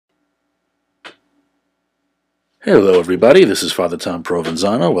Hello, everybody. This is Father Tom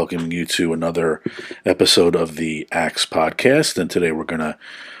Provenzano welcoming you to another episode of the Acts podcast. And today we're going to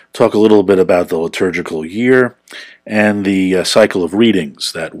talk a little bit about the liturgical year and the cycle of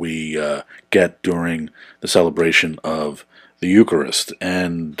readings that we get during the celebration of the Eucharist.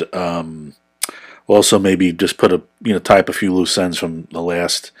 And also maybe just type a few loose ends from the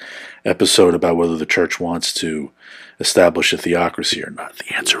last episode about whether the Church wants to establish a theocracy or not.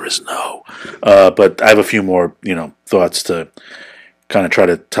 The answer is no. But I have a few more, thoughts to kind of try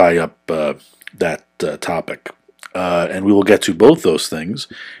to tie up that topic. And we will get to both those things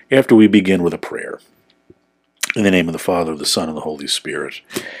after we begin with a prayer. In the name of the Father, the Son, and the Holy Spirit.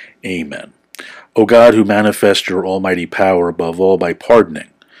 Amen. O God, who manifest your almighty power above all by pardoning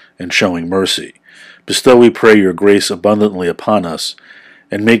and showing mercy, bestow, we pray, your grace abundantly upon us,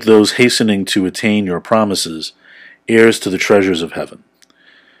 and make those hastening to attain your promises heirs to the treasures of heaven.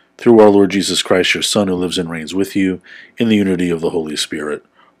 Through our Lord Jesus Christ, your Son, who lives and reigns with you in the unity of the Holy Spirit,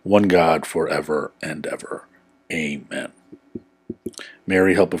 one God, forever and ever. Amen.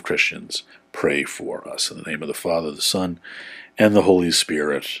 Mary, help of Christians, pray for us. In the name of the Father, the Son, and the Holy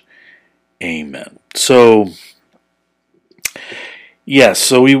Spirit. Amen. So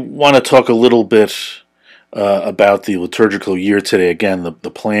we want to talk a little bit about the liturgical year today. Again,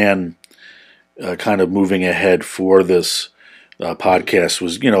 the plan kind of moving ahead for this podcast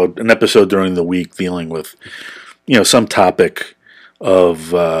was, an episode during the week dealing with, some topic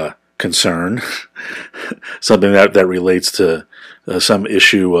of concern, something that relates to some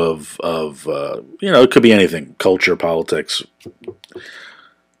issue of it could be anything, culture, politics,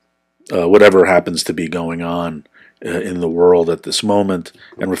 whatever happens to be going on in the world at this moment,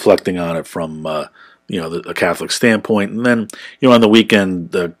 and reflecting on it from the Catholic standpoint. And then on the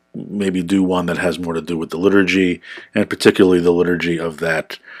weekend maybe do one that has more to do with the liturgy, and particularly the liturgy of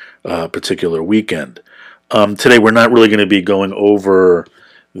that particular weekend. Today we're not really going to be going over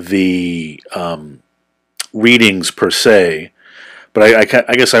the readings per se, but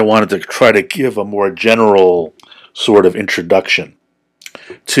I guess I wanted to try to give a more general sort of introduction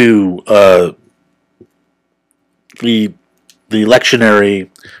to the Lectionary,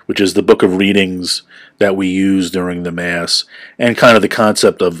 which is the book of readings that we use during the Mass, and kind of the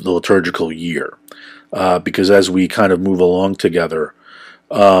concept of the liturgical year. Because as we kind of move along together,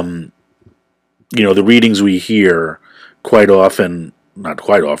 the readings we hear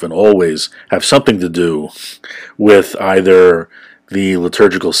always have something to do with either the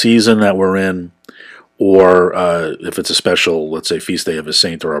liturgical season that we're in, or if it's a special, let's say, feast day of a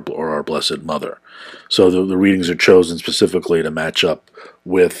saint or our Blessed Mother. So the readings are chosen specifically to match up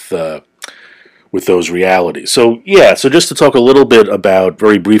with those realities. So just to talk a little bit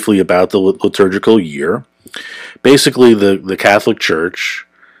very briefly about the liturgical year. Basically, the Catholic Church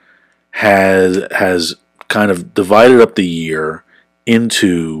has kind of divided up the year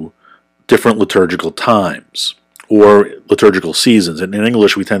into different liturgical times or liturgical seasons. And in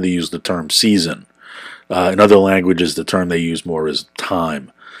English, we tend to use the term season. In other languages, the term they use more is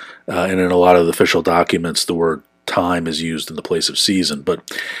time. And in a lot of the official documents, the word time is used in the place of season.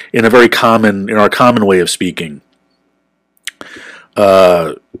 But in our common way of speaking,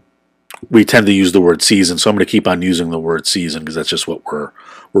 we tend to use the word season. So I'm going to keep on using the word season because that's just what we're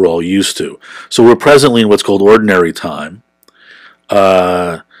all used to. So we're presently in what's called ordinary time.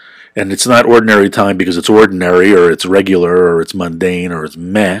 And it's not ordinary time because it's ordinary or it's regular or it's mundane or it's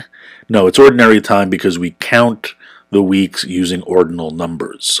meh. No, it's ordinary time because we count the weeks using ordinal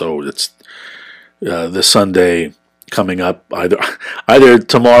numbers. So it's this Sunday coming up, either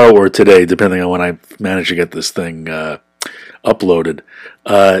tomorrow or today, depending on when I manage to get this thing uploaded,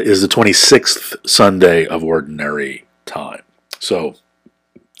 is the 26th Sunday of ordinary time. So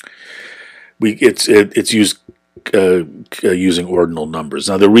it's used using ordinal numbers.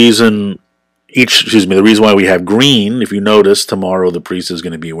 Now the reason why we have green, if you notice, tomorrow the priest is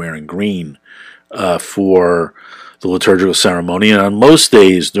going to be wearing green for the liturgical ceremony, and on most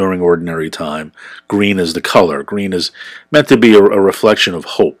days during ordinary time, green is the color. Green is meant to be a reflection of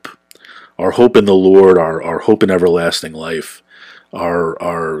hope, our hope in the Lord, our hope in everlasting life.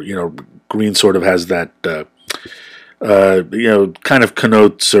 Our green sort of has that kind of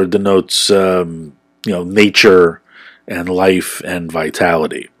connotes or denotes nature and life and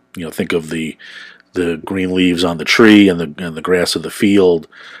vitality. Think of the green leaves on the tree and the grass of the field,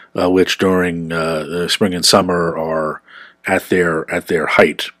 which during the spring and summer are at their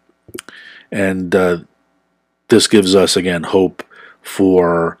height, and this gives us again hope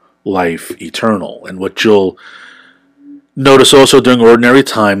for life eternal. And what you'll notice also during ordinary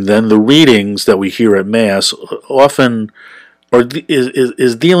time, then the readings that we hear at Mass often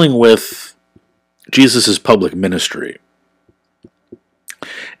is dealing with Jesus' public ministry.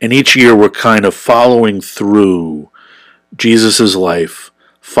 And each year we're kind of following through Jesus' life,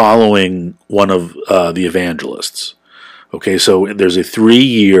 following one of the evangelists. Okay, so there's a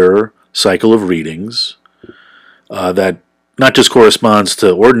 3-year cycle of readings that not just corresponds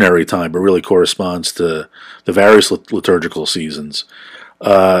to ordinary time, but really corresponds to the various liturgical seasons.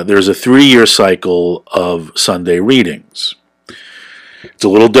 There's a 3-year cycle of Sunday readings. It's a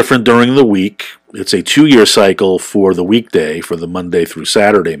little different during the week. It's a 2-year cycle for the weekday, for the Monday through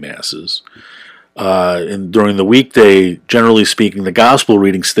Saturday Masses. And during the weekday, generally speaking, the gospel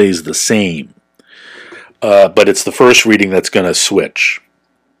reading stays the same. But it's the first reading that's going to switch.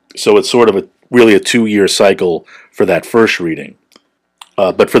 So it's sort of really a 2-year cycle for that first reading.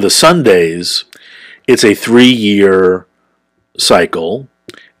 But for the Sundays, it's a 3-year cycle,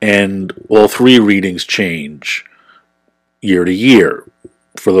 and all 3 readings change year to year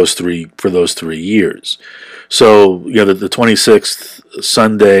for those 3 years. So the 26th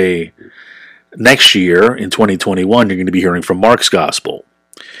Sunday next year in 2021, you're going to be hearing from Mark's Gospel,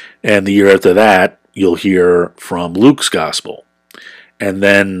 and the year after that, you'll hear from Luke's Gospel, and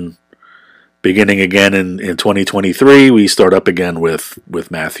then beginning again in 2023, we start up again with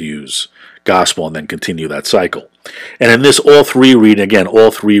Matthew's Gospel, and then continue that cycle. And in this, all 3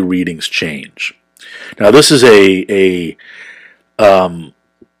 readings change. Now, this is really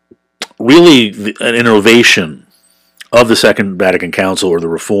an innovation of the Second Vatican Council, or the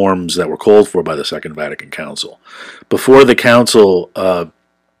reforms that were called for by the Second Vatican Council. Before the Council,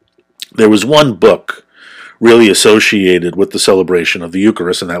 there was one book really associated with the celebration of the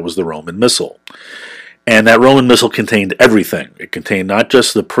Eucharist, and that was the Roman Missal. And that Roman Missal contained everything. It contained not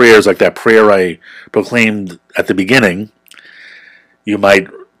just the prayers, like that prayer I proclaimed at the beginning, you might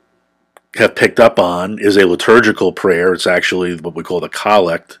have picked up on, is a liturgical prayer. It's actually what we call the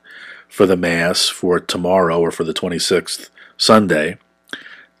collect for the Mass for tomorrow, or for the 26th Sunday,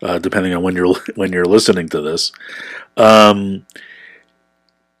 depending on when you're listening to this.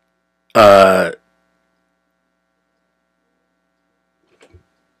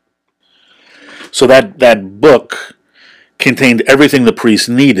 So that book contained everything the priest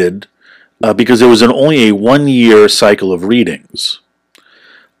needed, because there was only a 1-year cycle of readings,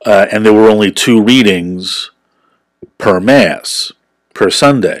 and there were only 2 readings per Mass, per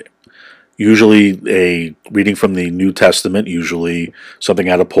Sunday. Usually a reading from the New Testament, usually something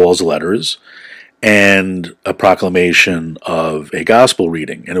out of Paul's letters, and a proclamation of a gospel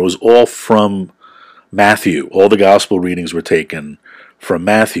reading. And it was all from Matthew. All the gospel readings were taken from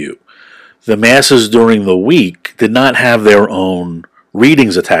Matthew. The Masses during the week did not have their own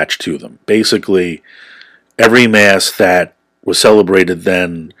readings attached to them. Basically, every Mass that was celebrated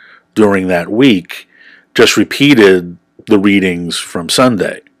then during that week just repeated the readings from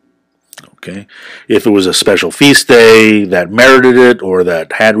Sunday. Okay, if it was a special feast day that merited it, or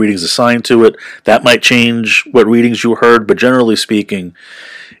that had readings assigned to it, that might change what readings you heard. But generally speaking,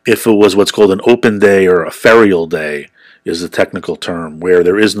 if it was what's called an open day, or a ferial day is the technical term, where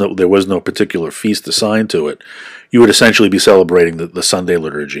there was no particular feast assigned to it, you would essentially be celebrating the Sunday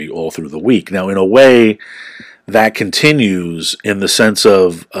liturgy all through the week. Now, in a way, that continues in the sense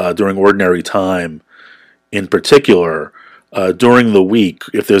of during ordinary time, in particular. During the week,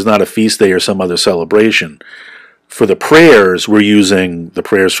 if there's not a feast day or some other celebration, for the prayers, we're using the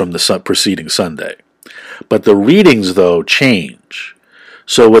prayers from the preceding Sunday. But the readings, though, change.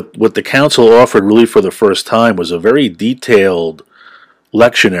 So what the Council offered really for the first time was a very detailed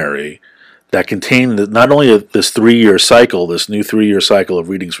lectionary that contained not only this 3-year cycle, this new 3-year cycle of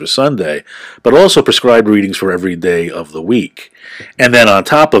readings for Sunday, but also prescribed readings for every day of the week. And then on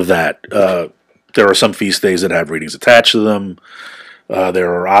top of that, there are some feast days that have readings attached to them.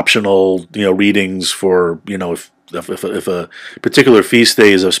 There are optional, readings for, if a particular feast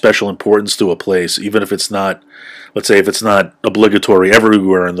day is of special importance to a place, even if it's not, let's say, if it's not obligatory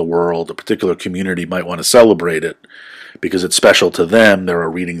everywhere in the world, a particular community might want to celebrate it because it's special to them. There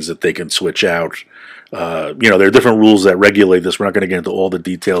are readings that they can switch out. There are different rules that regulate this. We're not going to get into all the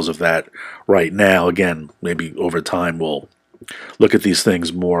details of that right now. Again, maybe over time we'll look at these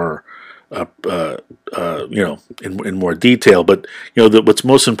things more. In more detail, but what's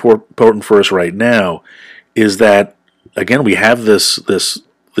most important for us right now is that, again, we have this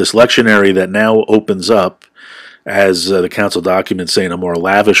lectionary that now opens up, as the Council documents say, in a more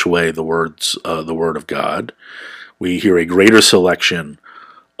lavish way, the Word of God. We hear a greater selection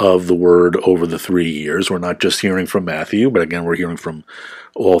of the Word over the 3 years. We're not just hearing from Matthew, but again, we're hearing from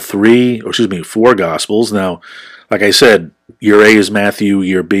all 4 Gospels. Now, like I said, year A is Matthew,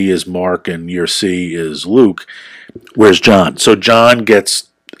 year B is Mark, and year C is Luke. Where's John? So John gets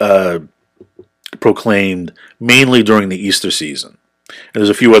proclaimed mainly during the Easter season. And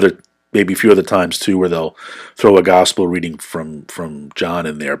there's maybe a few other times too where they'll throw a gospel reading from John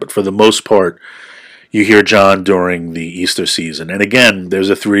in there. But for the most part, you hear John during the Easter season. And again, there's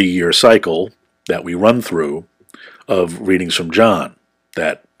a 3-year cycle that we run through of readings from John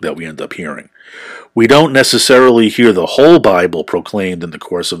that we end up hearing. We don't necessarily hear the whole Bible proclaimed in the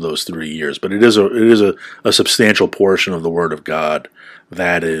course of those 3 years, but it is a substantial portion of the Word of God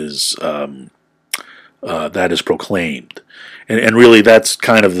that is proclaimed, and really that's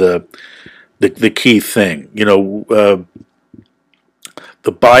kind of the key thing.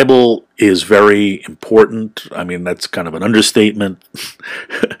 The Bible is very important. I mean, that's kind of an understatement,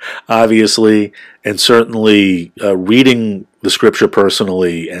 obviously, and certainly reading the Scripture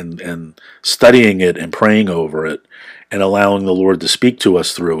personally and studying it and praying over it and allowing the Lord to speak to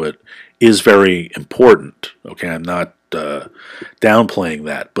us through it is very important. Okay, I'm not downplaying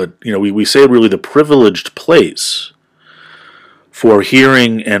that, but we say really the privileged place for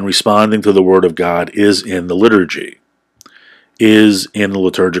hearing and responding to the Word of God is in the liturgy, is in the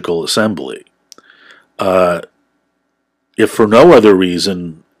liturgical assembly. If for no other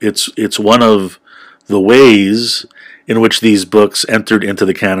reason, it's one of the ways in which these books entered into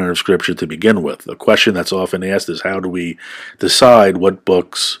the canon of Scripture to begin with. A question that's often asked is, how do we decide what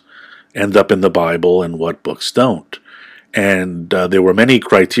books end up in the Bible and what books don't? And there were many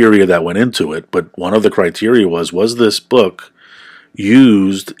criteria that went into it, but one of the criteria was this book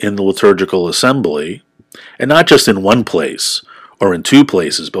used in the liturgical assembly, and not just in one place or in two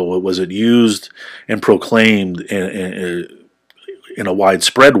places, but was it used and proclaimed in a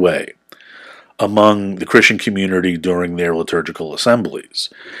widespread way among the Christian community during their liturgical assemblies?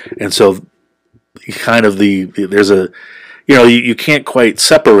 And so kind of there's you can't quite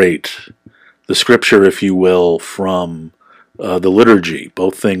separate the Scripture, if you will, from the liturgy.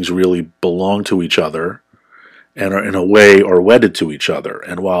 Both things really belong to each other and are in a way are wedded to each other.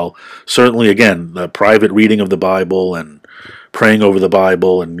 And while certainly, again, the private reading of the Bible and praying over the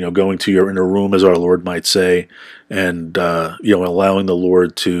Bible and going to your inner room, as our Lord might say, and allowing the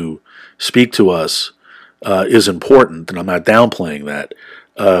Lord to speak to us is important, and I'm not downplaying that.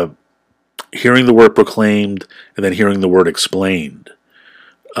 Hearing the Word proclaimed and then hearing the Word explained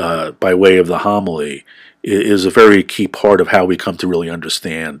by way of the homily is a very key part of how we come to really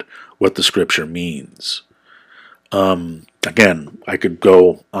understand what the Scripture means. Again, I could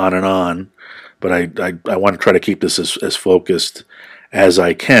go on, but I want to try to keep this as focused as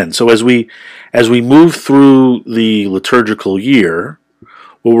I can. So as we move through the liturgical year,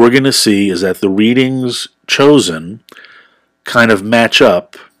 what we're going to see is that the readings chosen kind of match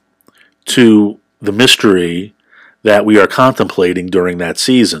up to the mystery that we are contemplating during that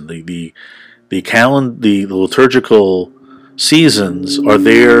season. The liturgical seasons are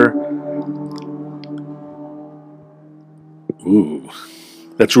there. Ooh,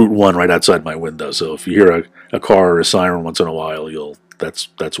 that's Route 1 right outside my window. So if you hear a car or a siren once in a while,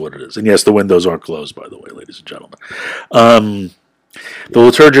 that's what it is. And yes, the windows are closed, by the way, ladies and gentlemen. The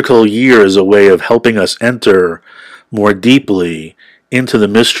liturgical year is a way of helping us enter more deeply into the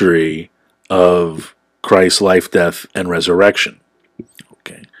mystery of Christ's life, death, and resurrection.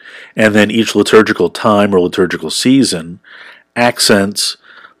 Okay, and then each liturgical time or liturgical season accents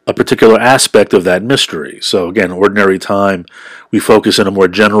a particular aspect of that mystery. So again, ordinary time, we focus in a more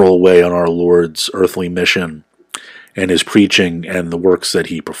general way on our Lord's earthly mission and His preaching and the works that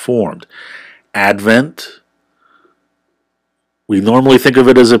He performed. Advent, we normally think of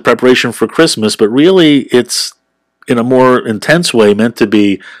it as a preparation for Christmas, but really it's in a more intense way meant to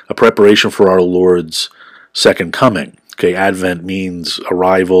be a preparation for our Lord's second coming. Okay, Advent means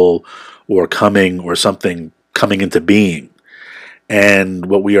arrival or coming or something coming into being. And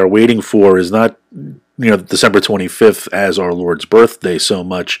what we are waiting for is not December 25th as our Lord's birthday so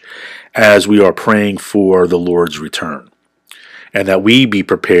much as we are praying for the Lord's return, and that we be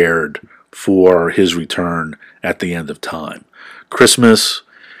prepared for His return at the end of time. Christmas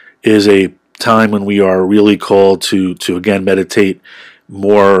is a time when we are really called to again meditate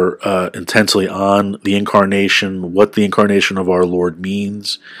more intensely on the incarnation, what the incarnation of our Lord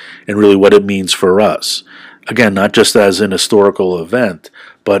means, and really what it means for us. Again, not just as an historical event,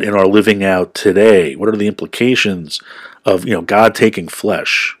 but in our living out today. What are the implications of God taking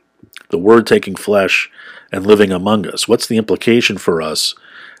flesh, the Word taking flesh and living among us? What's the implication for us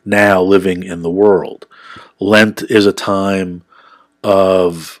now living in the world? Lent is a time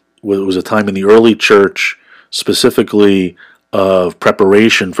it was a time in the early church specifically of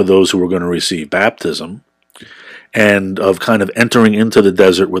preparation for those who were going to receive baptism, and of kind of entering into the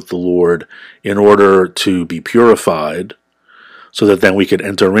desert with the Lord in order to be purified so that then we could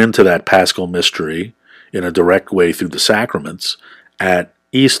enter into that Paschal mystery in a direct way through the sacraments at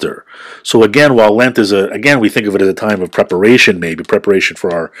Easter. So again, while Lent is we think of it as a time of preparation, maybe preparation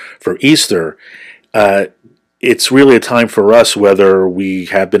for Easter. It's really a time for us, whether we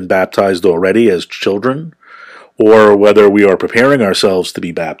have been baptized already as children or whether we are preparing ourselves to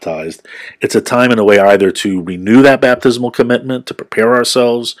be baptized. It's a time in a way either to renew that baptismal commitment, to prepare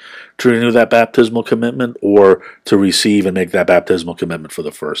ourselves to renew that baptismal commitment, or to receive and make that baptismal commitment for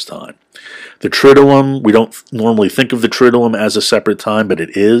the first time. The Triduum, we don't normally think of the Triduum as a separate time, but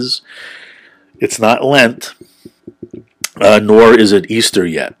it is. It's not Lent, nor is it Easter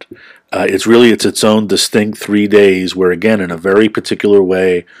yet. It's its own distinct 3 days where, again, in a very particular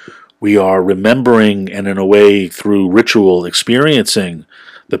way, we are remembering and in a way through ritual experiencing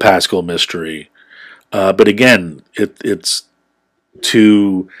the Paschal mystery. But again, it's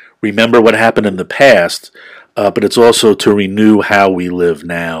to remember what happened in the past, but it's also to renew how we live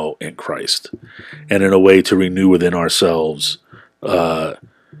now in Christ, and in a way to renew within ourselves, the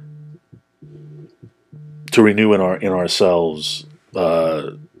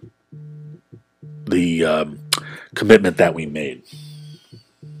commitment that we made.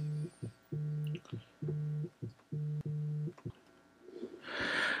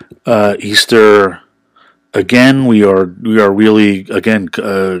 Easter, again, we are really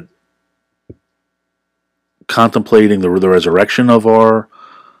contemplating the resurrection of our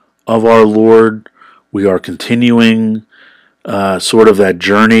Lord. We are continuing sort of that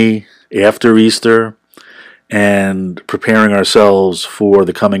journey after Easter and preparing ourselves for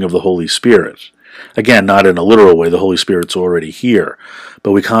the coming of the Holy Spirit. Again, not in a literal way, the Holy Spirit's already here,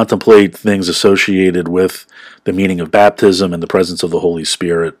 but we contemplate things associated with the meaning of baptism and the presence of the Holy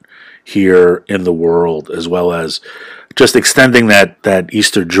Spirit here in the world, as well as just extending that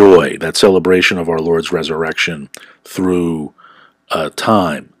Easter joy, that celebration of our Lord's resurrection through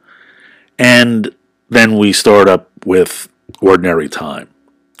time. And then we start up with ordinary time,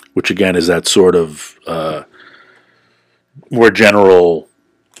 which again is that sort of more general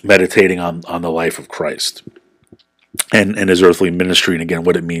meditating on the life of Christ and his earthly ministry, and again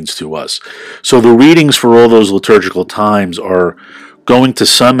what it means to us. So the readings for all those liturgical times are going to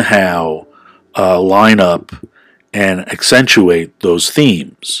somehow line up and accentuate those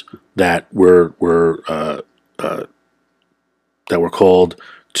themes that we're called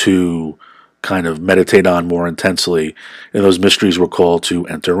to kind of meditate on more intensely, and those mysteries we're called to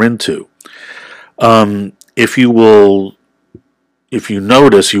enter into. If you will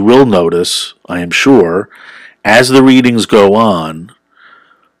notice, I am sure, as the readings go on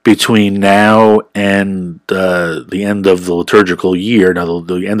between now and the end of the liturgical year. Now,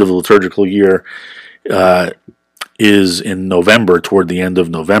 the end of the liturgical year is in November, toward the end of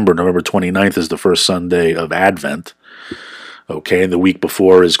November. November 29th is the first Sunday of Advent. Okay, and the week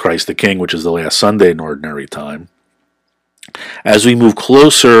before is Christ the King, which is the last Sunday in ordinary time. As we move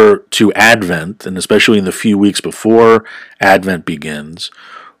closer to Advent, and especially in the few weeks before Advent begins,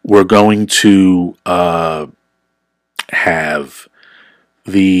 we're going to have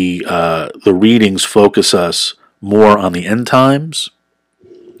the readings focus us more on the end times.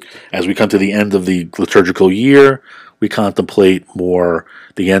 As we come to the end of the liturgical year, we contemplate more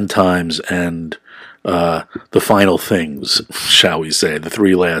the end times and the final things, shall we say, the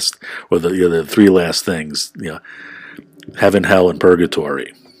three last things, heaven, hell, and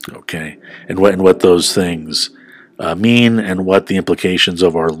purgatory. Okay, and what those things mean, and what the implications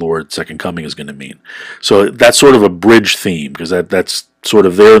of our Lord's second coming is going to mean. So that's sort of a bridge theme, because that's sort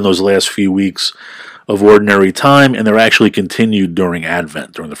of there in those last few weeks of ordinary time, and they're actually continued during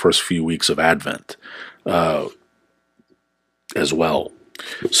Advent, during the first few weeks of Advent as well.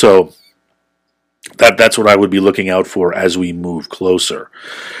 So that's what I would be looking out for as we move closer.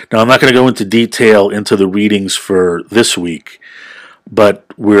 Now, I'm not going to go into detail into the readings for this week, but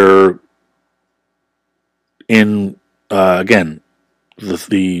we're in, again,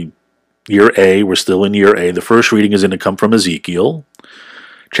 the year A. We're still in year A. The first reading is going to come from Ezekiel,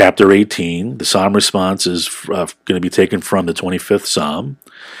 chapter 18. The psalm response is going to be taken from the 25th Psalm.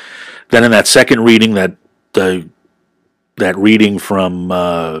 Then in that second reading, that reading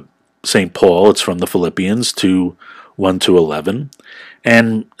from St. Paul, it's from the Philippians 1-11.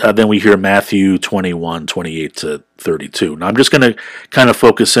 And then we hear Matthew 21, 28 to 32. Now I'm just going to kind of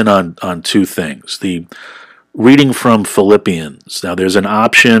focus in on two things. The reading from Philippians. Now there's an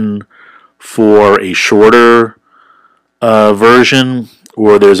option for a shorter version,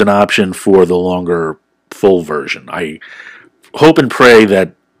 or there's an option for the longer full version. I hope and pray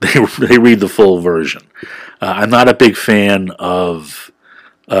that they read the full version. I'm not a big fan of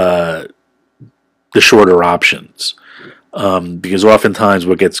the shorter options. because oftentimes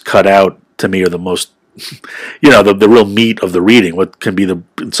what gets cut out to me are the most, the real meat of the reading. What can be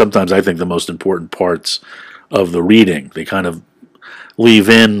sometimes I think the most important parts of the reading. They kind of leave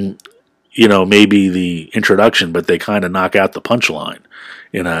in, maybe the introduction, but they kind of knock out the punchline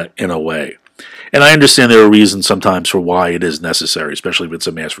in a way. And I understand there are reasons sometimes for why it is necessary, especially if it's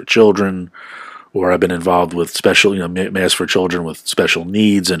a mass for children, or I've been involved with special, mass for children with special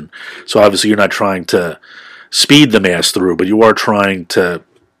needs, and so obviously you're not trying to speed the mass through, but you are trying to,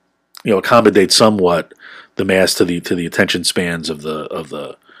 accommodate somewhat the mass to the attention spans of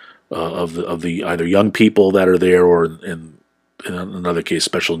the either young people that are there, or in another case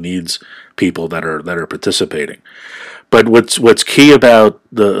special needs people that are participating. But what's key about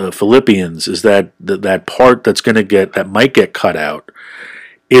the Philippians is that that part that might get cut out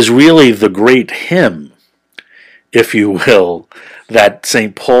is really the great hymn, if you will, that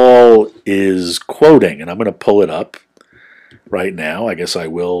St. Paul is quoting. And I'm going to pull it up right now. I guess I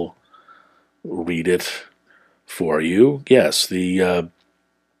will read it for you. Yes,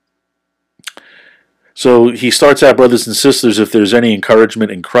 so he starts out, brothers and sisters, if there's any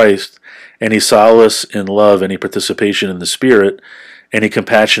encouragement in Christ, any solace in love, any participation in the Spirit, any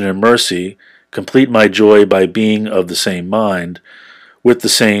compassion and mercy, complete my joy by being of the same mind, with the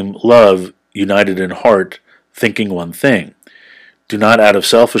same love, united in heart, thinking one thing. Do not out of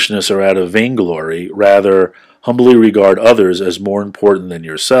selfishness or out of vainglory, rather humbly regard others as more important than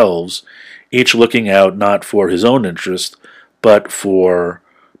yourselves, each looking out not for his own interest, but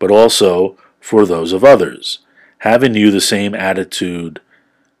also for those of others. Have in you the same attitude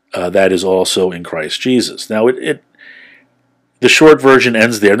that is also in Christ Jesus. Now, the short version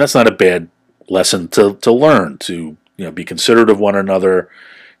ends there, and that's not a bad lesson to learn, to be considerate of one another,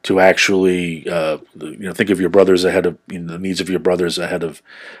 to actually think of your brothers ahead of the needs of your brothers ahead of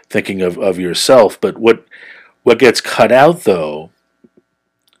thinking of yourself. But what gets cut out though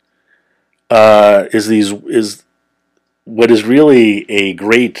is what is really a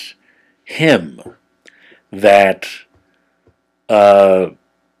great hymn that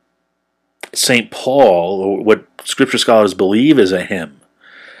St. Paul, or what Scripture scholars believe is a hymn,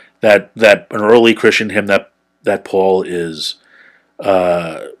 that an early Christian hymn that Paul is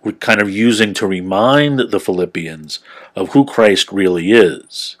kind of using to remind the Philippians of who Christ really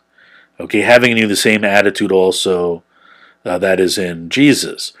is. Okay, having in you the same attitude also that is in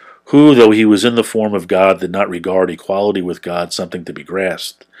Jesus, who, though he was in the form of God, did not regard equality with God something to be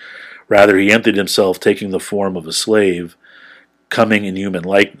grasped. Rather, he emptied himself, taking the form of a slave, coming in human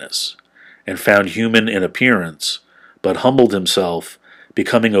likeness, and found human in appearance, but humbled himself,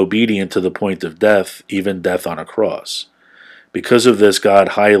 becoming obedient to the point of death, even death on a cross. Because of this, God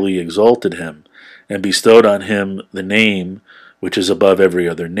highly exalted him, and bestowed on him the name which is above every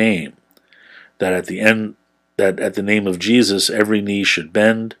other name, that at the name of Jesus every knee should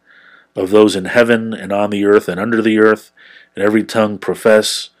bend, of those in heaven and on the earth and under the earth, and every tongue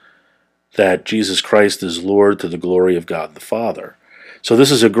profess that Jesus Christ is Lord, to the glory of God the Father. So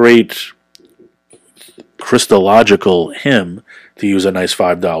this is a great Christological hymn, to use a nice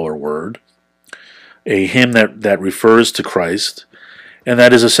 $5 word, a hymn that refers to Christ, and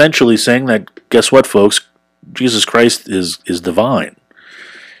that is essentially saying that, guess what, folks, Jesus Christ is divine.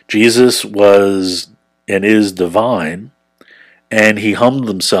 Jesus was and is divine, and he humbled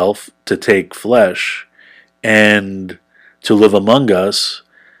himself to take flesh and to live among us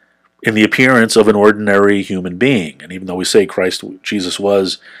in the appearance of an ordinary human being. And even though we say Jesus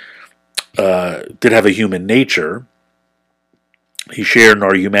did have a human nature, he shared in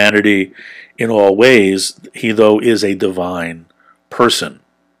our humanity in all ways. He, though, is a divine person.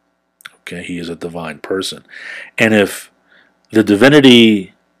 Okay, he is a divine person. And if the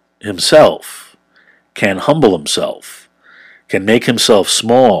divinity himself can humble himself, can make himself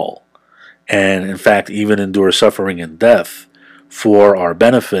small, and in fact even endure suffering and death for our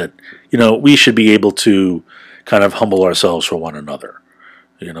benefit, we should be able to kind of humble ourselves for one another.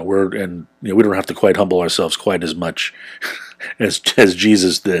 We don't have to quite humble ourselves quite as much as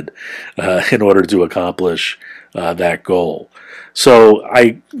Jesus did in order to accomplish that goal. So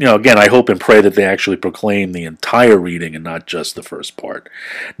I hope and pray that they actually proclaim the entire reading and not just the first part.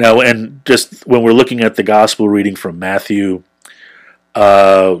 Now, and just when we're looking at the gospel reading from Matthew,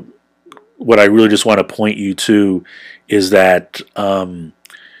 what I really just want to point you to is that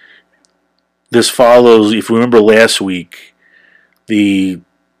this follows. If you remember last week,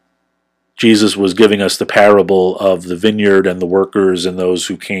 Jesus was giving us the parable of the vineyard and the workers and those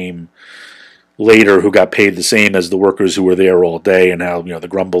who came later who got paid the same as the workers who were there all day, and how the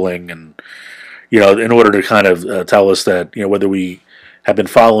grumbling, and in order to kind of tell us that whether we have been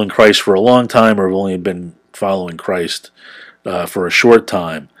following Christ for a long time or have only been following Christ for a short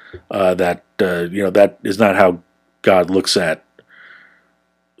time, that is not how God looks at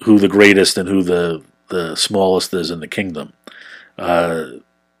who the greatest and who the smallest is in the kingdom.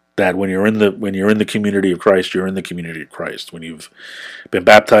 That when you're in the community of Christ, you're in the community of Christ. When you've been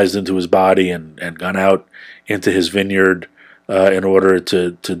baptized into His body and gone out into His vineyard in order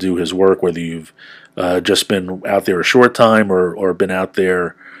to do His work, whether you've just been out there a short time or been out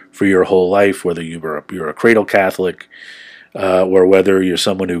there for your whole life, whether you're a cradle Catholic or whether you're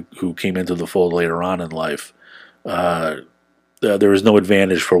someone who came into the fold later on in life, there is no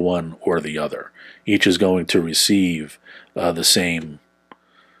advantage for one or the other. Each is going to receive the same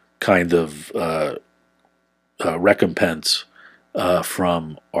kind of recompense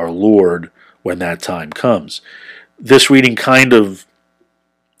from our Lord when that time comes. This reading kind of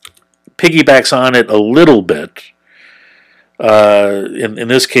piggybacks on it a little bit. In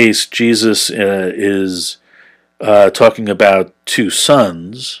this case, Jesus is talking about two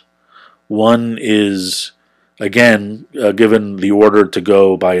sons. One is, again, given the order to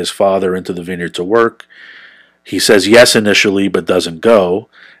go by his father into the vineyard to work. He says yes initially, but doesn't go.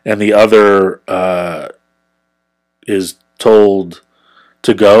 And the other is told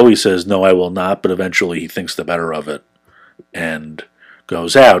to go. He says, no, I will not, but eventually he thinks the better of it and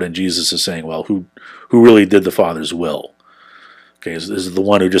goes out. And Jesus is saying, well, who really did the Father's will? Okay, is it the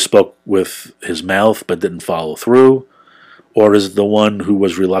one who just spoke with his mouth but didn't follow through? Or is it the one who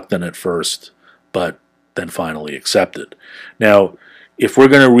was reluctant at first but then finally accepted? Now, if we're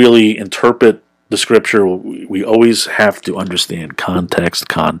going to really interpret the Scripture, we always have to understand context.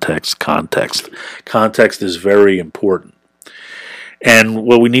 Context is very important. And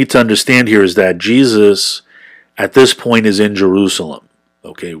what we need to understand here is that Jesus, at this point, is in Jerusalem.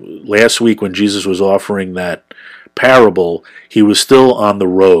 Okay, last week when Jesus was offering that parable, he was still on the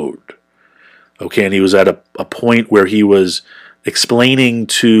road. Okay, and he was at a point where he was explaining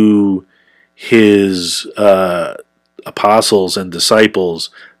to his apostles and disciples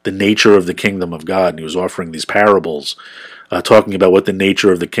the nature of the kingdom of God. And he was offering these parables, talking about what the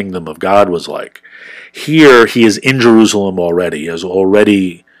nature of the kingdom of God was like. Here, he is in Jerusalem already. It's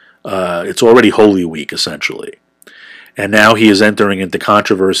already Holy Week, essentially. And now he is entering into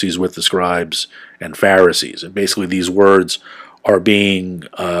controversies with the scribes and Pharisees. And basically these words are being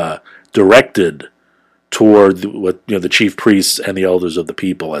directed toward the chief priests and the elders of the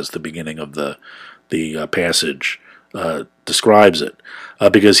people, as the beginning of the passage describes it,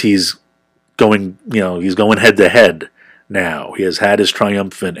 because he's going head to head now. He has had his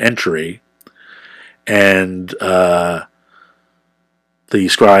triumphant entry, and the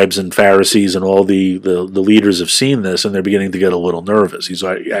scribes and Pharisees and all the leaders have seen this, and they're beginning to get a little nervous. He's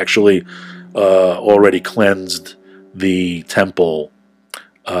actually already cleansed the temple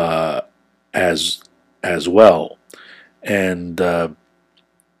as well, and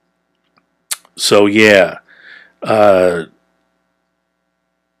so yeah.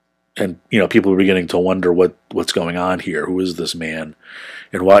 And people are beginning to wonder what's going on here. Who is this man,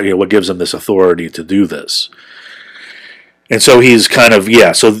 and what gives him this authority to do this? And so he's kind of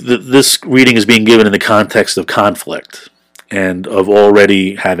So this reading is being given in the context of conflict and of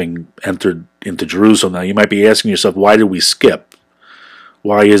already having entered into Jerusalem. Now you might be asking yourself, why did we skip?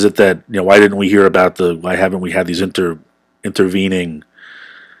 Why is it that why didn't we hear about why haven't we had these intervening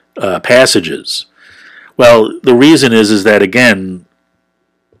passages? Well, the reason is that, again,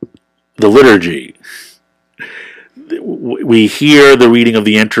 the liturgy. We hear the reading of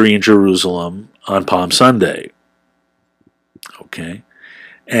the entry in Jerusalem on Palm Sunday. Okay,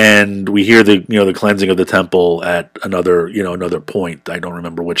 and we hear the cleansing of the temple at another point. I don't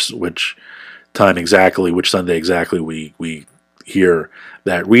remember which time exactly, which Sunday exactly we hear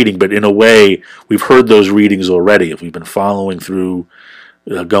that reading. But in a way, we've heard those readings already. If we've been following through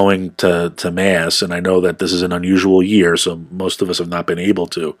going to Mass, and I know that this is an unusual year, so most of us have not been able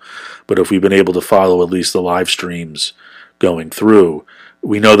to, but if we've been able to follow at least the live streams going through,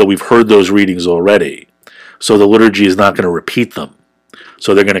 we know that we've heard those readings already. So the liturgy is not going to repeat them.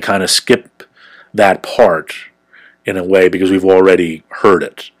 So they're going to kind of skip that part in a way because we've already heard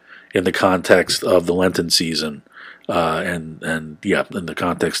it in the context of the Lenten season, in the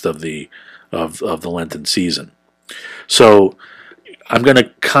context of the Lenten season. So I'm going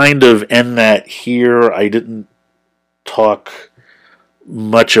to kind of end that here. I didn't talk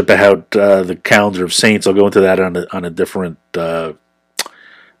much about the calendar of saints. I'll go into that on a different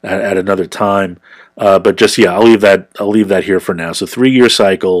at another time. But just I'll leave that here for now. So 3-year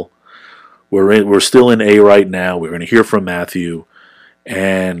cycle. We're still in A right now. We're going to hear from Matthew,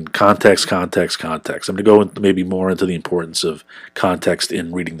 and context. I'm going to go maybe more into the importance of context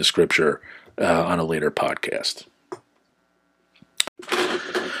in reading the Scripture on a later podcast.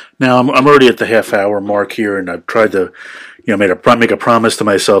 Now I'm already at the half-hour mark here, and I've tried to, make a promise to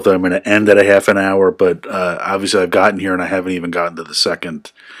myself that I'm going to end at a half an hour. But obviously, I've gotten here, and I haven't even gotten to the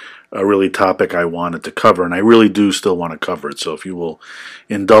second really topic I wanted to cover, and I really do still want to cover it. So if you will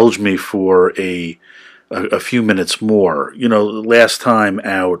indulge me for a few minutes more, last time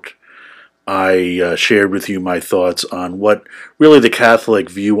out, I shared with you my thoughts on what really the Catholic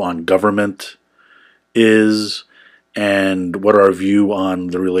view on government is, and what our view on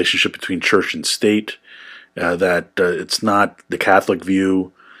the relationship between church and state. That it's not the Catholic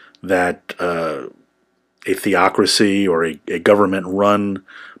view that a theocracy or a government run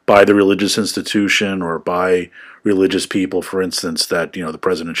by the religious institution or by religious people, for instance, that the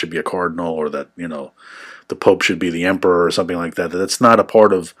president should be a cardinal, or that the Pope should be the emperor, or something like that. That's not a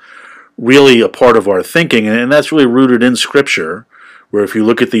part of our thinking, and that's really rooted in Scripture. Where if you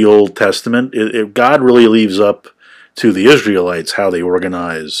look at the Old Testament, God really leaves up to the Israelites how they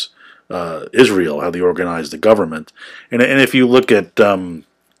organize Israel, how they organize the government. And if you look at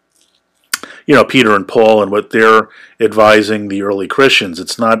Peter and Paul and what they're advising the early Christians,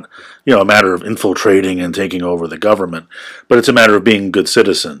 it's not a matter of infiltrating and taking over the government, but it's a matter of being good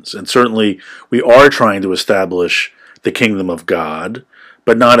citizens. And certainly we are trying to establish the kingdom of God,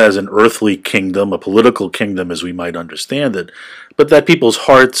 but not as an earthly kingdom, a political kingdom as we might understand it, but that people's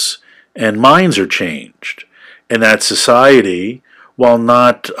hearts and minds are changed, and that society, while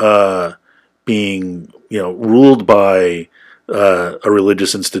not being ruled by a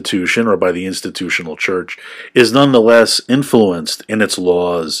religious institution or by the institutional church, is nonetheless influenced in its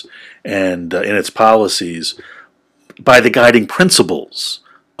laws and in its policies by the guiding principles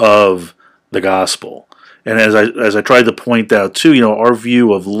of the gospel. And as I tried to point out too, our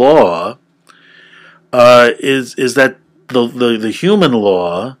view of law is that the human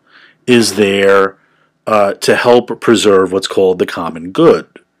law is there to help preserve what's called the common good.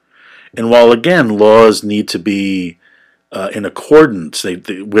 And while again laws need to be in accordance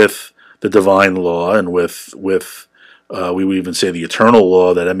with the divine law and with we would even say the eternal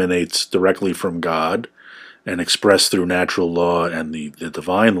law that emanates directly from God and expressed through natural law and the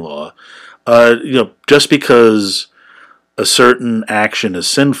divine law, just because a certain action is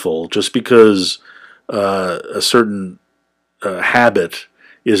sinful, just because a certain habit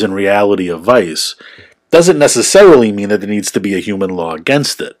is in reality a vice, doesn't necessarily mean that there needs to be a human law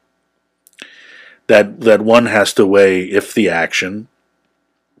against it. That one has to weigh if the action,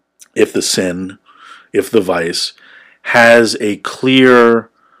 if the sin, if the vice has a clear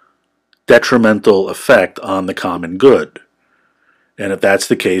detrimental effect on the common good. And if that's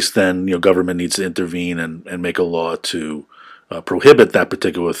the case, then government needs to intervene and make a law to prohibit that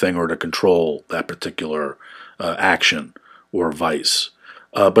particular thing or to control that particular action or vice.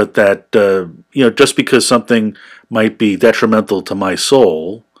 But that just because something might be detrimental to my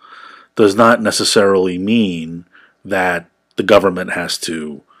soul does not necessarily mean that the government has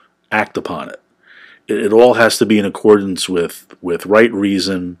to act upon it. It all has to be in accordance with right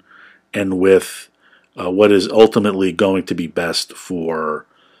reason and with what is ultimately going to be best for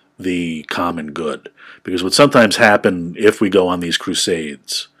the common good. Because what sometimes happens if we go on these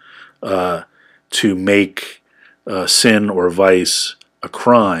crusades to make sin or vice a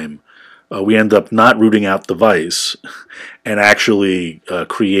crime, we end up not rooting out the vice and actually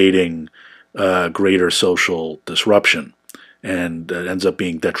creating greater social disruption, and it ends up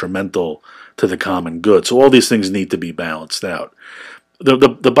being detrimental to the common good. So all these things need to be balanced out.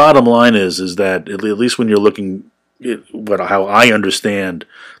 The bottom line is that at least when you're looking at how I understand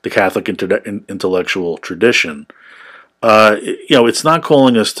the Catholic intellectual tradition, it's not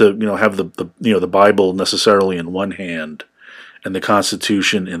calling us to have the Bible necessarily in one hand and the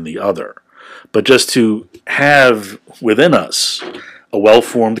Constitution in the other, but just to have within us a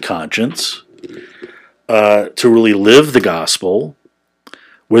well-formed conscience, to really live the gospel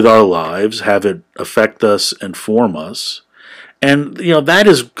with our lives, have it affect us and form us, and that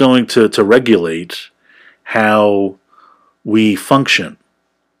is going to regulate how we function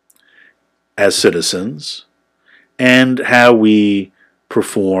as citizens and how we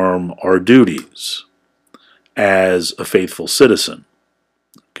perform our duties as a faithful citizen.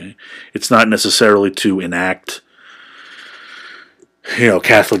 Okay, it's not necessarily to enact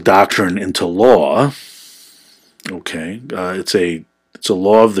Catholic doctrine into law. Okay, it's a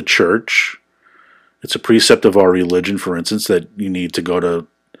law of the Church. It's a precept of our religion, for instance, that you need to go to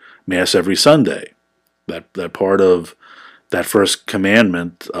Mass every Sunday. That part of that first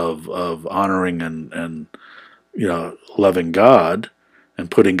commandment of honoring and loving God and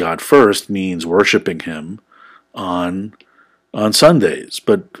putting God first means worshiping Him on on Sundays,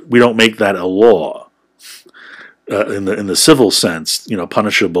 but we don't make that a law in the civil sense,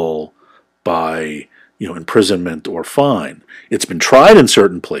 punishable by imprisonment or fine. It's been tried in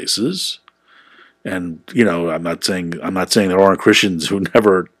certain places, and I'm not saying there aren't Christians who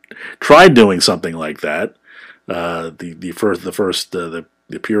never tried doing something like that. The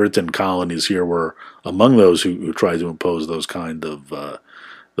Puritan colonies here were among those who tried to impose those kind of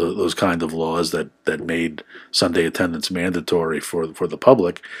laws that made Sunday attendance mandatory for the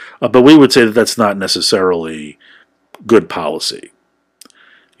public. But we would say that that's not necessarily good policy.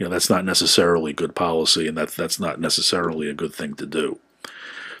 That's not necessarily good policy, and that's not necessarily a good thing to do.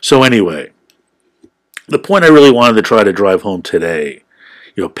 So anyway, the point I really wanted to try to drive home today,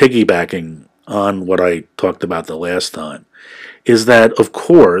 piggybacking on what I talked about the last time, is that, of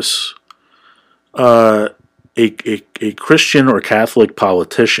course, a Christian or Catholic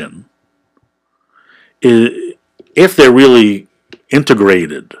politician, if they're really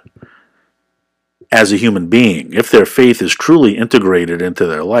integrated as a human being, if their faith is truly integrated into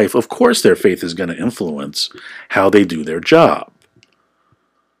their life, of course their faith is going to influence how they do their job.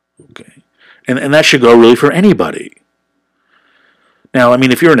 Okay, and that should go really for anybody. Now,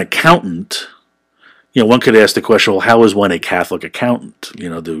 if you're an accountant, one could ask the question, well, how is one a Catholic accountant?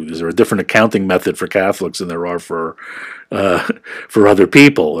 Is there a different accounting method for Catholics than there are for other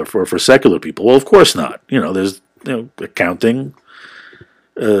people or for secular people? Well, of course not. There's accounting.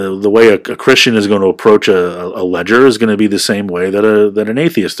 The way a Christian is going to approach a ledger is going to be the same way that an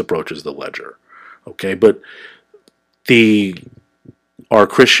atheist approaches the ledger. Okay, but our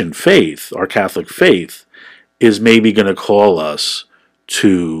Christian faith, our Catholic faith, is maybe going to call us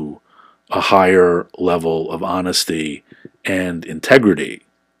to a higher level of honesty and integrity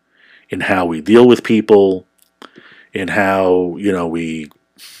in how we deal with people, in how we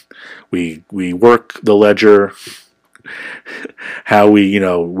work the ledger, how we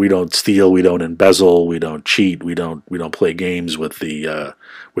don't steal, we don't embezzle, we don't cheat, we don't play games with the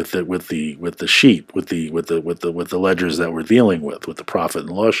sheet, with the ledgers that we're dealing with the profit and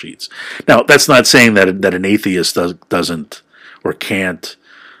loss sheets. Now, that's not saying that an atheist doesn't or can't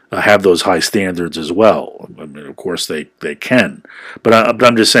have those high standards as well. Of course they can, but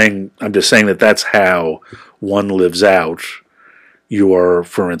I'm just saying that that's how one lives out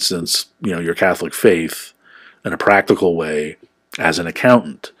for instance, your Catholic faith in a practical way as an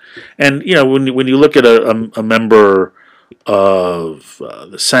accountant. And when you look at a member of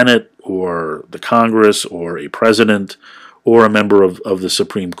the Senate or the Congress or a president or a member of the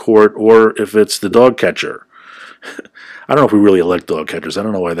Supreme Court, or if it's the dog catcher. I don't know if we really elect dog catchers. I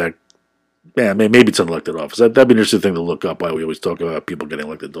don't know why that. Yeah, maybe it's an elected office. That'd be an interesting thing to look up. Why we always talk about people getting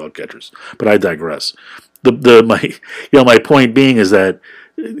elected dog catchers. But I digress. My point being is that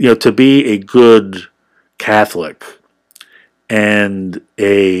to be a good Catholic and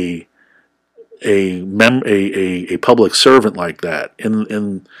a public servant like that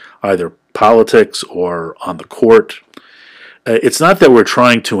in either politics or on the court, it's not that we're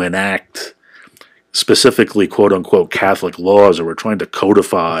trying to enact specifically quote-unquote Catholic laws, or we're trying to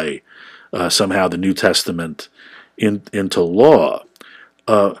codify somehow the New Testament into law.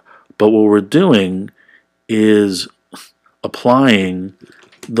 But what we're doing is applying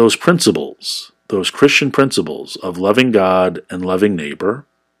those principles, those Christian principles of loving God and loving neighbor,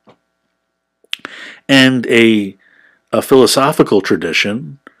 and a philosophical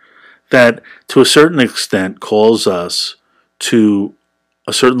tradition that to a certain extent calls us to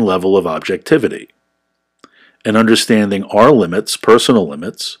a certain level of objectivity and understanding our limits, personal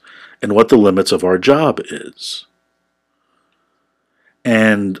limits, and what the limits of our job is.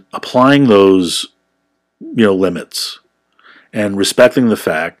 And applying those limits and respecting the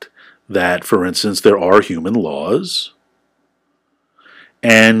fact that, for instance, there are human laws,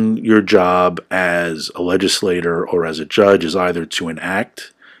 and your job as a legislator or as a judge is either to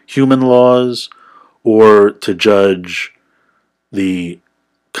enact human laws or to judge the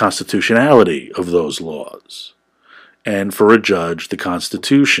constitutionality of those laws. And for a judge, the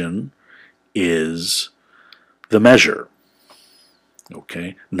Constitution is the measure,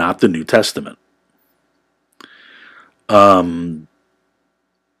 okay, not the New Testament. What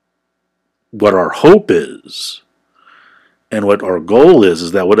our hope is, and what our goal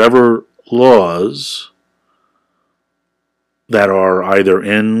is that whatever laws that are either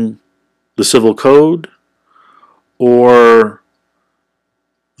in the Civil Code or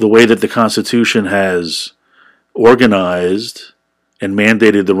the way that the Constitution has organized and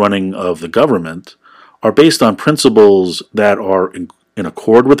mandated the running of the government are based on principles that are in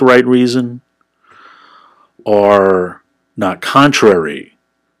accord with right reason, are not contrary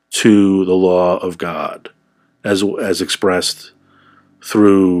to the law of God as expressed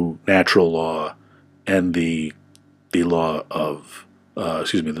through natural law and the law of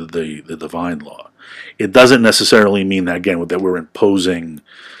the divine law. It doesn't necessarily mean that, again, that we're imposing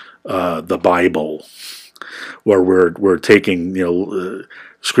the Bible, where we're taking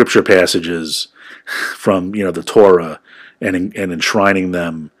scripture passages from the Torah and enshrining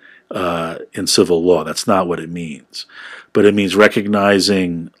them in civil law. That's not what it means. But it means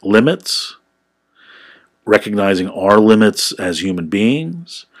recognizing limits, recognizing our limits as human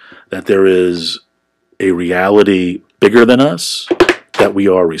beings, that there is a reality bigger than us that we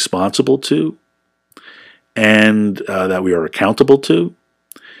are responsible to, and that we are accountable to,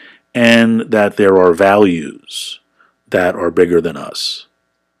 and that there are values that are bigger than us.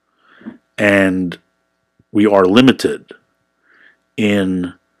 And we are limited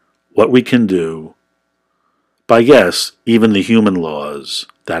in what we can do by, yes, even the human laws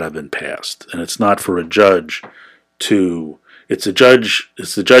that have been passed. And it's not for a judge to, it's the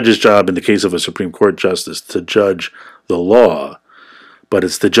judge's job in the case of a Supreme Court justice to judge the law, but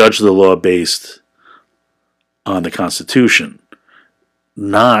it's to judge the law based on the Constitution,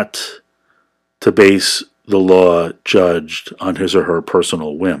 not to base the law judged on his or her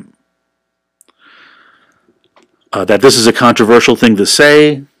personal whim. That this is a controversial thing to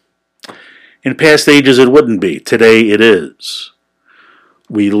say, in past ages it wouldn't be. Today it is.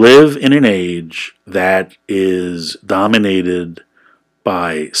 We live in an age that is dominated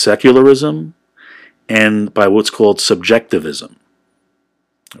by secularism and by what's called subjectivism.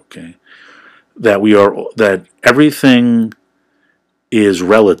 Okay, that everything is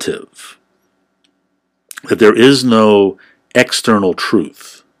relative. That there is no external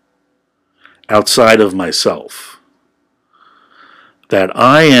truth outside of myself. That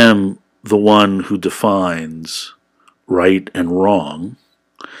I am the one who defines right and wrong,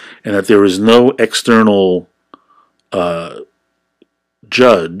 and that there is no external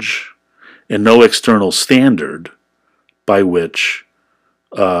judge and no external standard by which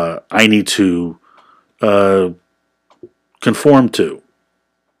I need to conform to.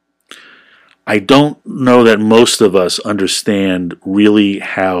 I don't know that most of us understand really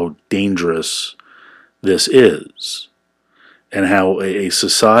how dangerous this is, and how a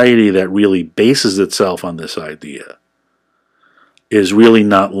society that really bases itself on this idea is really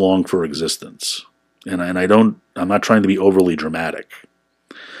not long for existence. And I'm not trying to be overly dramatic,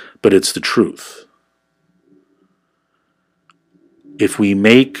 but it's the truth. If we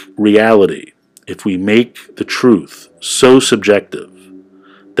make reality, if we make the truth so subjective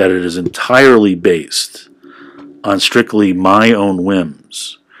that it is entirely based on strictly my own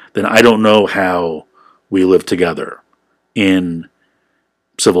whims, then I don't know how we live together in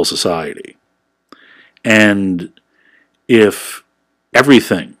civil society. And if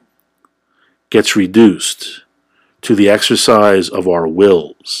everything gets reduced to the exercise of our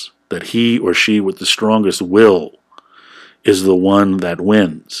wills, that he or she with the strongest will is the one that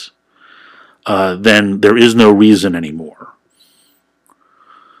wins, then there is no reason anymore.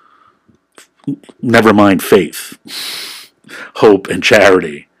 Never mind faith, hope, and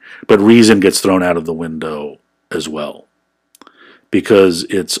charity, but reason gets thrown out of the window as well, because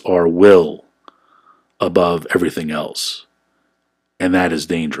it's our will above everything else, and that is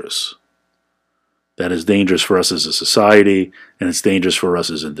dangerous. That is dangerous for us as a society, and it's dangerous for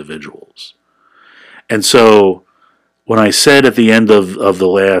us as individuals. And so, when I said at the end of the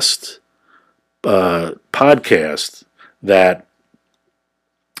last podcast that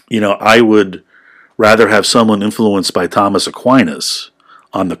I would rather have someone influenced by Thomas Aquinas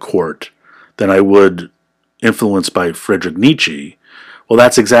on the court than I would influenced by Friedrich Nietzsche, well,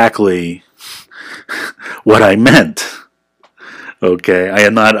 that's exactly what I meant. Okay, I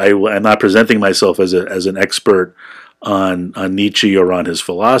am not presenting myself as an expert on Nietzsche or on his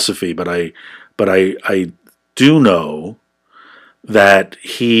philosophy, but I do know that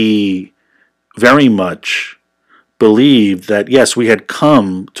he very much believed that, yes, we had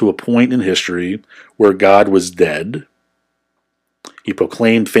come to a point in history where God was dead. He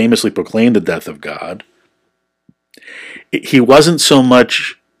famously proclaimed the death of God. He wasn't so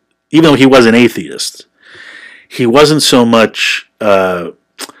much, even though he was an atheist, he wasn't so much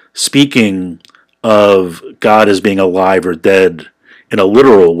speaking of God as being alive or dead in a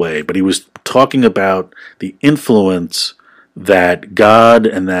literal way, but he was talking about the influence that God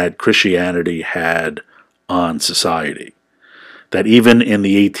and that Christianity had on society. That even in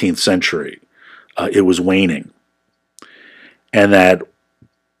the 18th century, it was waning, and that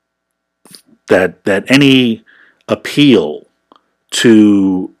any appeal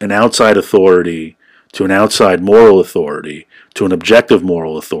to an outside authority, to an outside moral authority, to an objective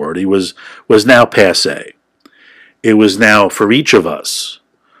moral authority was now passé. It was now for each of us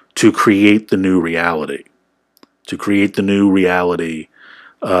to create the new reality,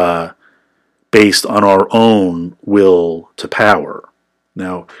 based on our own will to power.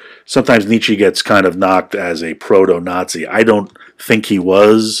 Now, sometimes Nietzsche gets kind of knocked as a proto-Nazi. I don't think he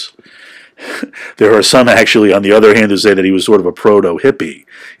was. There are some actually, on the other hand, who say that he was sort of a proto-hippie.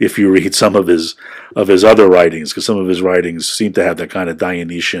 If you read some of his other writings, because some of his writings seem to have that kind of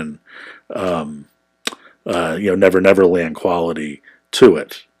Dionysian, Never Never Land quality to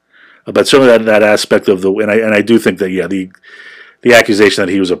it. But certainly that aspect of and I do think that the accusation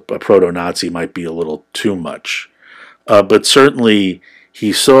that he was a proto-Nazi might be a little too much. But certainly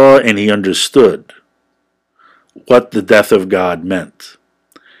he saw and he understood what the death of God meant,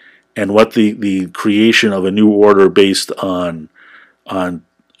 and what the creation of a new order based on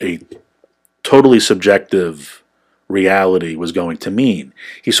a totally subjective reality was going to mean.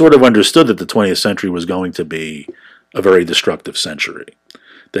 He sort of understood that the 20th century was going to be a very destructive century,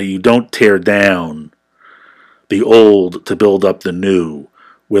 that you don't tear down the old to build up the new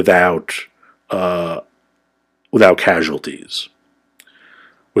without casualties,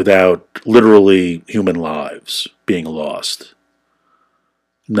 without literally human lives being lost.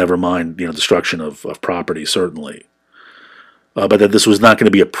 Never mind, destruction of property, certainly. But that this was not going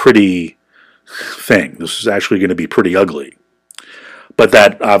to be a pretty thing. This was actually going to be pretty ugly. But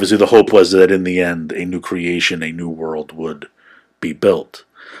that, obviously, the hope was that in the end, a new creation, a new world would be built.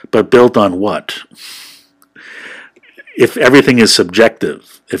 But built on what? If everything is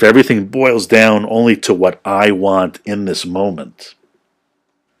subjective, if everything boils down only to what I want in this moment,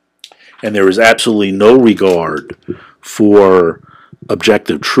 and there is absolutely no regard for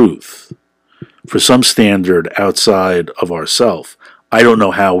objective truth, for some standard outside of ourself, I don't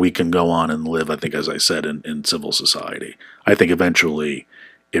know how we can go on and live, I think, as I said, in civil society. I think eventually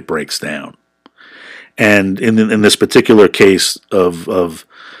it breaks down. And in this particular case of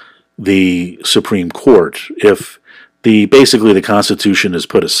the Supreme Court, if basically the Constitution is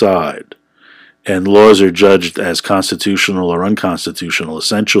put aside and laws are judged as constitutional or unconstitutional,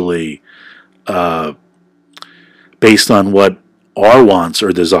 essentially based on what our wants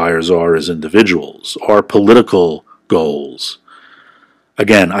or desires are as individuals, our political goals,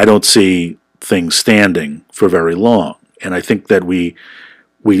 again, I don't see things standing for very long. And I think that what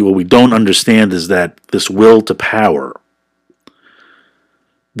we don't understand is that this will to power,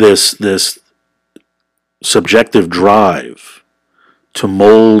 this subjective drive to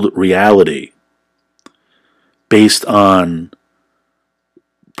mold reality based on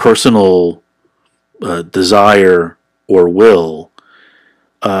personal desire or will,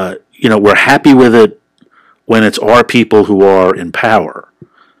 we're happy with it when it's our people who are in power.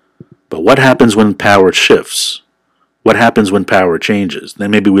 But what happens when power shifts? What happens when power changes?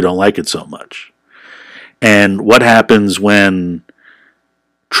 Then maybe we don't like it so much. And what happens when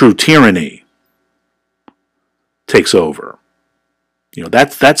true tyranny takes over?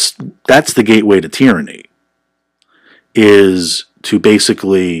 That's the gateway to tyranny, is to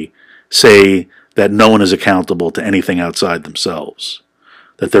basically say that no one is accountable to anything outside themselves,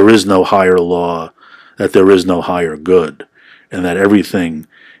 that there is no higher law, that there is no higher good, and that everything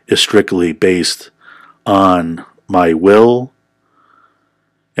is strictly based on my will,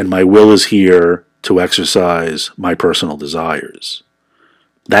 and my will is here to exercise my personal desires.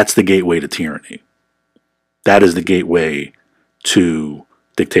 That's the gateway to tyranny. That is the gateway to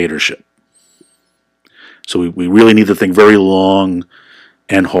dictatorship. So we really need to think very long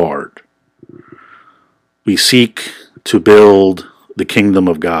and hard. We seek to build the kingdom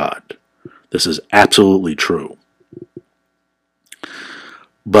of God. This is absolutely true.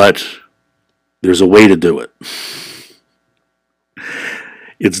 But there's a way to do it.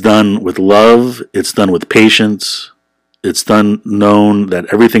 It's done with love. It's done with patience. It's known that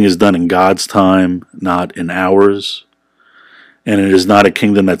everything is done in God's time, not in ours. And it is not a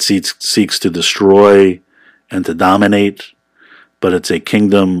kingdom that seeks to destroy and to dominate, but it's a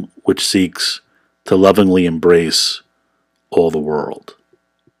kingdom which seeks to lovingly embrace all the world.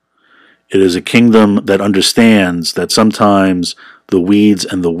 It is a kingdom that understands that sometimes the weeds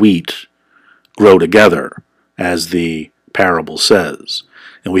and the wheat grow together, as the parable says.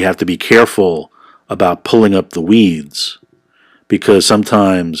 And we have to be careful about pulling up the weeds, because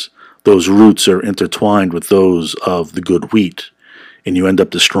sometimes those roots are intertwined with those of the good wheat, and you end up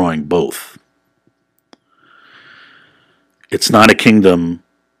destroying both. It's not a kingdom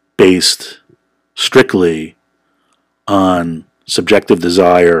based strictly on subjective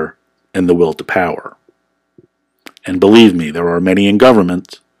desire and the will to power. And believe me, there are many in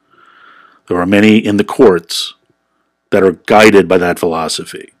government, there are many in the courts that are guided by that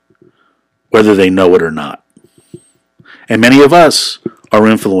philosophy, whether they know it or not. And many of us are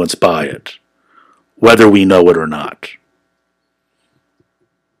influenced by it, whether we know it or not.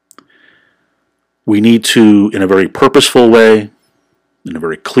 We need to, in a very purposeful way, in a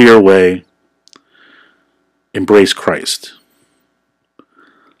very clear way, embrace Christ.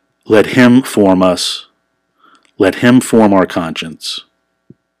 Let Him form us. Let Him form our conscience.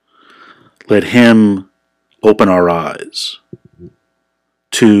 Let Him open our eyes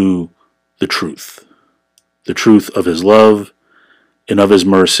to the truth of His love and of His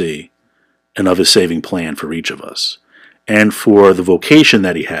mercy and of His saving plan for each of us, and for the vocation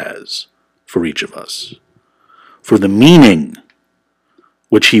that He has for each of us, for the meaning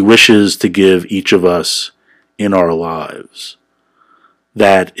which He wishes to give each of us in our lives,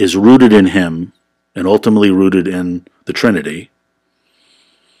 that is rooted in Him and ultimately rooted in the Trinity,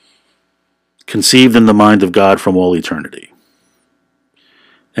 conceived in the mind of God from all eternity,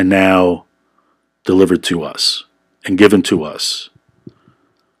 and now delivered to us and given to us,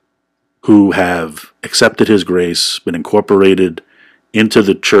 who have accepted His grace, been incorporated into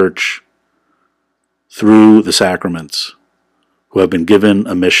the church through the sacraments, who have been given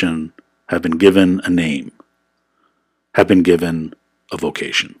a mission, have been given a name, have been given a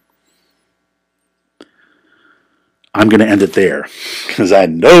vocation. I'm going to end it there, because I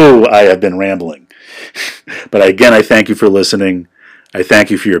know I have been rambling. But again, I thank you for listening. I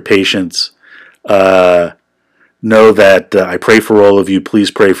thank you for your patience. Know that I pray for all of you.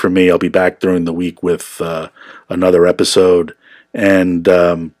 Please pray for me. I'll be back during the week with another episode. And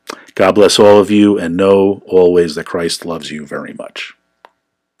God bless all of you, and know always that Christ loves you very much.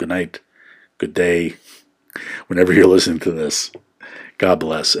 Good night, good day, whenever you're listening to this. God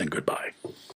bless and goodbye.